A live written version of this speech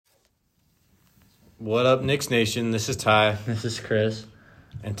What up, Knicks Nation? This is Ty, This is Chris.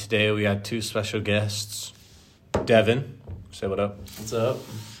 and today we got two special guests. Devin, say what up, What's up?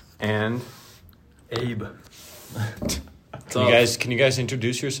 and Abe. can you guys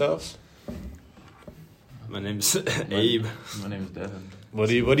introduce yourselves? My name's Abe. My name is Devin. What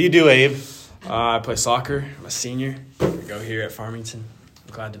do you do, Abe? I play soccer. I'm a senior. I go here at Farmington.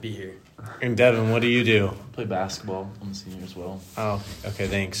 I'm glad to be here. And Devin, what do you do? I play basketball. I'm a senior as well. Oh, okay,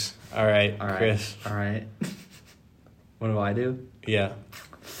 thanks. All right, Chris. All right. What do I do? Yeah.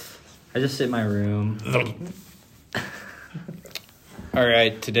 I just sit in my room. All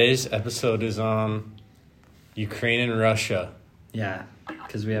right, today's episode is on Ukraine and Russia. Yeah,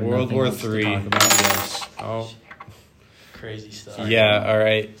 because we have World nothing War else to III. talk about. Yes. Oh. Crazy stuff. Yeah. All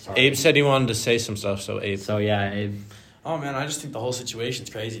right. Sorry. Abe said he wanted to say some stuff, so Abe. So yeah, Oh, man, I just think the whole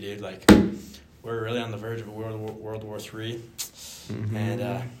situation's crazy, dude. Like, we're really on the verge of a World War III. Mhm.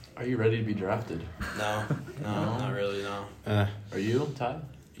 And, Are you ready to be drafted? no, not really, no. Are you, Ty?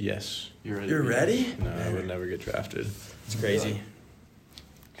 Yes. You're ready. You're ready? No, I would never get drafted. It's crazy.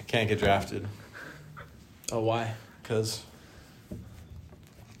 I can't get drafted Oh, why? because.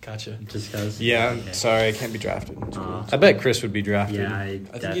 Gotcha. just because. Yeah, Okay. sorry, I can't be drafted. I bet Chris would be drafted. Yeah, I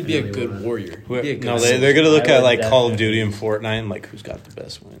think you'd be a good would. warrior. Who- You'd be a good no, soldier. they're gonna look I at would like Call of definitely. Duty and Fortnite, and like who's got the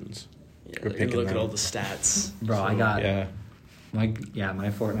best wins. Yeah, We're they're picking gonna look at them. all the stats. Bro, I got Yeah, my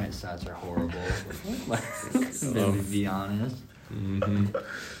Fortnite stats are horrible. To be honest. mm-hmm.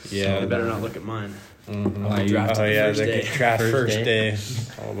 Yeah. You better not look at mine. Mhm. Why, you- drafted Oh the yeah, first they day. get drafted First first day.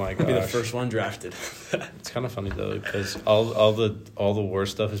 Oh my I'll be the gosh, first one drafted. it's kind of funny though because all the war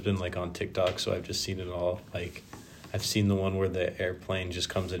stuff has been like on TikTok, so I've just seen it all. Like, I've seen the one where the airplane just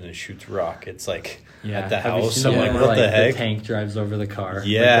comes in and shoots rockets like at the Have you house. seen I'm the like, one what where, the like, heck? The tank drives over the car.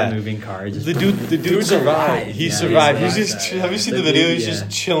 Yeah. Like the moving car. Just The dude survived. survived. He Yeah, survived. he He's survived just. that, Have you yeah. seen The the video? dude, He's yeah.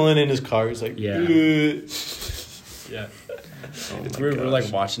 just chilling in his car. He's like, Yeah. Yeah. Oh It's my weird. We're gosh.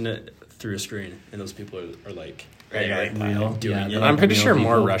 like watching it through a screen, and those people are like, Real. doing Yeah, it. they're I'm pretty real sure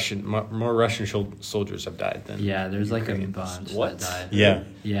more people. Russian soldiers have died than. Yeah, there's like a Ukrainians. bunch What? that died. Yeah,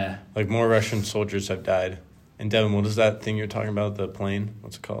 Yeah. like more Russian soldiers have died. And Devin, what is that thing you're talking about? The plane?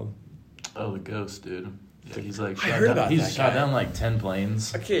 What's it called? Oh, the ghost, dude. Yeah, he's like. I shot heard down, about He's that shot guy. down like 10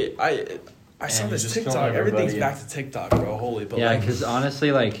 planes. Okay, I saw And this he's just TikTok. killing Everything's everybody. back to TikTok, bro. Holy, but Yeah, like because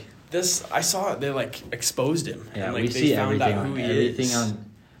honestly, like, this, I saw it. They like exposed him. yeah, and, like, we they see found everything out who on he everything is. on.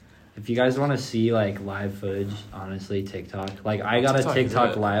 If you guys want to see like live footage, honestly, TikTok. Like, I got TikTok a is TikTok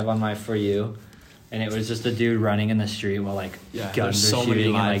lit. live on my For You, and it was just a dude running in the street while like Yeah, guns there's are so many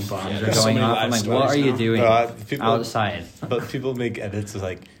shooting and like live- bombs yeah, are there's so going many off. live I'm like, stories what are you now. doing People, outside? but people make edits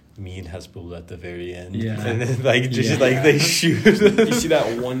like me and Hezbollah at the very end. Yeah. And then like just Yeah. like they shoot. You see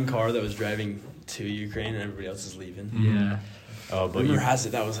that one car that was driving to Ukraine, and everybody else is leaving. Yeah. Oh, but Rumor you, has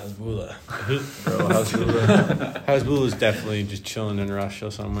it that was Hezbollah. bro, Hezbollah is definitely just chilling in Russia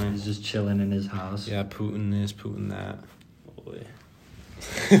somewhere. He's just chilling in his house. Yeah, Putin this, Putin that. Holy.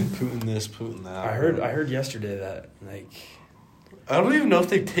 Putin this, Putin that. I heard yesterday that like I don't even know if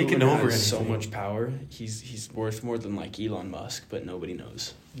they've taken Putin over has so anything. much power. He's worth more than like Elon Musk, but nobody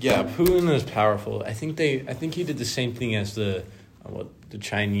knows. Yeah, Putin is powerful. I think he did the same thing as the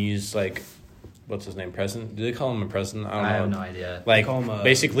Chinese, like, what's his name, president? Do they call him a president? I don't know. I have no idea. Like, call him a-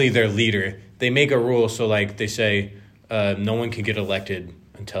 basically their leader. They make a rule, so like they say no one can get elected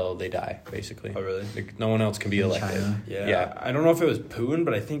until they die, basically. Oh, really? Like, no one else can be In elected. China? Yeah. I don't know if it was Putin,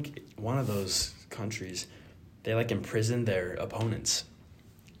 but I think one of those countries, they like imprison their opponents,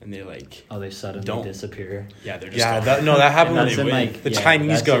 and they like Oh, they suddenly Don't. disappear. yeah they're just Yeah, gone. that happened And when that's they in, win. like, The yeah, Chinese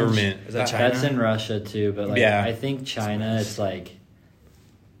that's in- government. Is that China? That's in Russia too, but like Yeah. I think China, it's like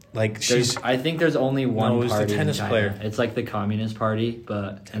Like, she's... I think there's only one No, it was the party tennis in China. player. It's like the Communist Party,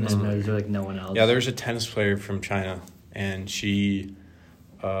 but and then there's like no one else. Yeah, there's a tennis player from China, and she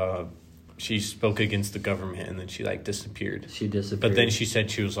spoke against the government, and then she like disappeared. She disappeared. But then she said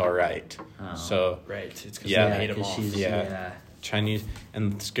she was all right. Oh. So right. It's because Yeah, they hate him 'cause off. she's Yeah. Chinese,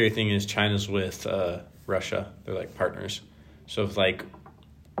 and the scary thing is China's with Russia. They're like partners. So if like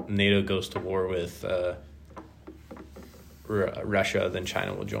NATO goes to war with Russia, then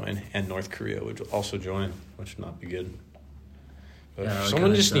China will join, and North Korea would also join, which would not be good. But Yeah, that would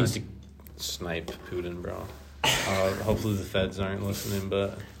someone kinda just suck. needs to snipe Putin, bro. Hopefully the feds aren't listening,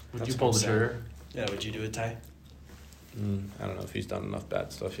 but Would That's you pull what the I'm saying. trigger? Yeah, would you do it, Ty? I don't know if he's done enough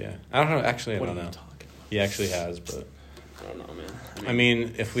bad stuff yet. I don't know. Actually, I What don't are you know. talking He actually has, but about? I don't know, man. I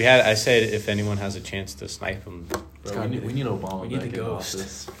mean, if we had, I said if anyone has a chance to snipe him, Bro, we need Obama we need back the in ghost.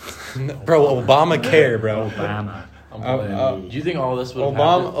 office. bro, Obamacare, bro. Obama. Do you think all this would have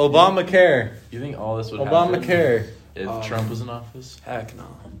Obamacare. You think all this would have Obamacare. If Trump was in office? Heck no.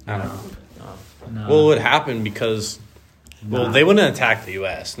 I don't know. No. No. Well, it would happen because, well, Nah. they wouldn't attack the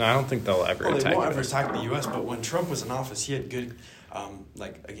U.S. No, I don't think they'll ever Well, they attack won't the ever US. attack the U.S. But when Trump was in office, he had good,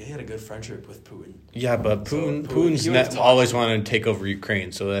 he had a good friendship with Putin. Yeah, but So Putin's he would've talked always to him. wanted to take over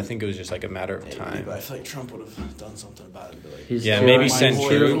Ukraine, so I think it was just like a matter of Maybe, time. but I feel like Trump would have done something about it. And be like, He's Yeah, too maybe un- send he's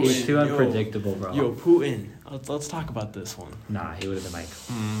troops. He's too Yo, unpredictable, bro. Yo, Putin. Let's talk about this one. Nah, he would have been like,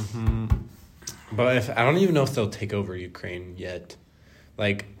 Hmm. But I don't even know if they'll take over Ukraine yet.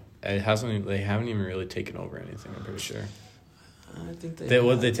 Like, they haven't even really taken over anything. I'm pretty sure. I think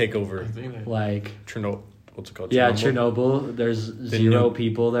What did they take over? I think they- like, Chernobyl. What's it called? yeah, Chernobyl. There's zero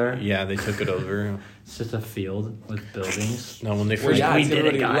people there. Yeah, they took it over. It's just a field with buildings. No, when they Well, first. yeah, we it's did it,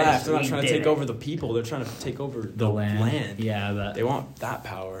 already guys. left. They're not We trying to did take it. over the people. They're trying to take over The land. Yeah, but They want that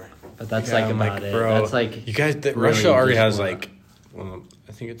power. that's Yeah, like I'm about like, it. bro, That's like you guys. really Russia already just has what- like. Well,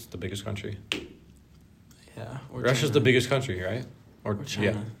 I think it's the biggest country. Yeah. or Russia's China. the biggest country, right? Or Or yeah,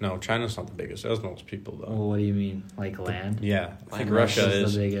 China. no, China's not the biggest. It has the most people though. Well, what do you mean? Like land? Yeah, I think Like Russia Russia's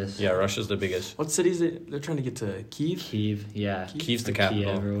is. the biggest. Yeah, Russia's the biggest. What cities they're trying to get to? Kiev. Kiev, yeah. Kiev's the Or capital.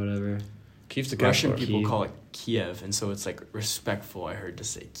 Kiev or whatever. Kiev's the Russian capital. people Kiev. call it Kiev, and so it's like respectful. I heard to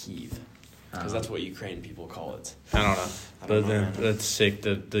say Kiev because that's what Ukraine people call it. I don't know, I but don't know, then man. that's sick.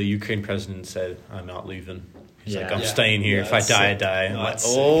 The Ukraine president said, "I'm not leaving." He's like, Yeah. "I'm Yeah. staying here. Yeah, if I that's die, I sick. die." No, I'm like, that's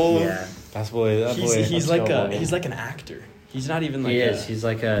sick. "Oh, Yeah. that's boy. That boy. He's let's like go, a boy." he's like an actor. He's not even like He a, is. He's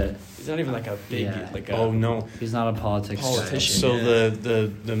like a. he's not even like a big Yeah. like a Oh no! He's not a politics Politician. So Yeah.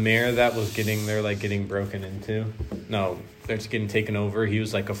 the mayor that was getting broken into, no, they're just getting taken over. He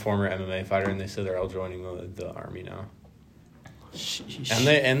was like a former MMA fighter, and they said they're all joining the army now. Sheesh.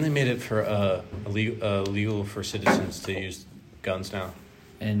 And they made it for illegal for citizens to use guns now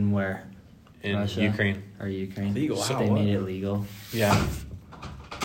guy. And where? in Russia? Ukraine. Or Ukraine? Legal? So How? they What? made it legal. Yeah,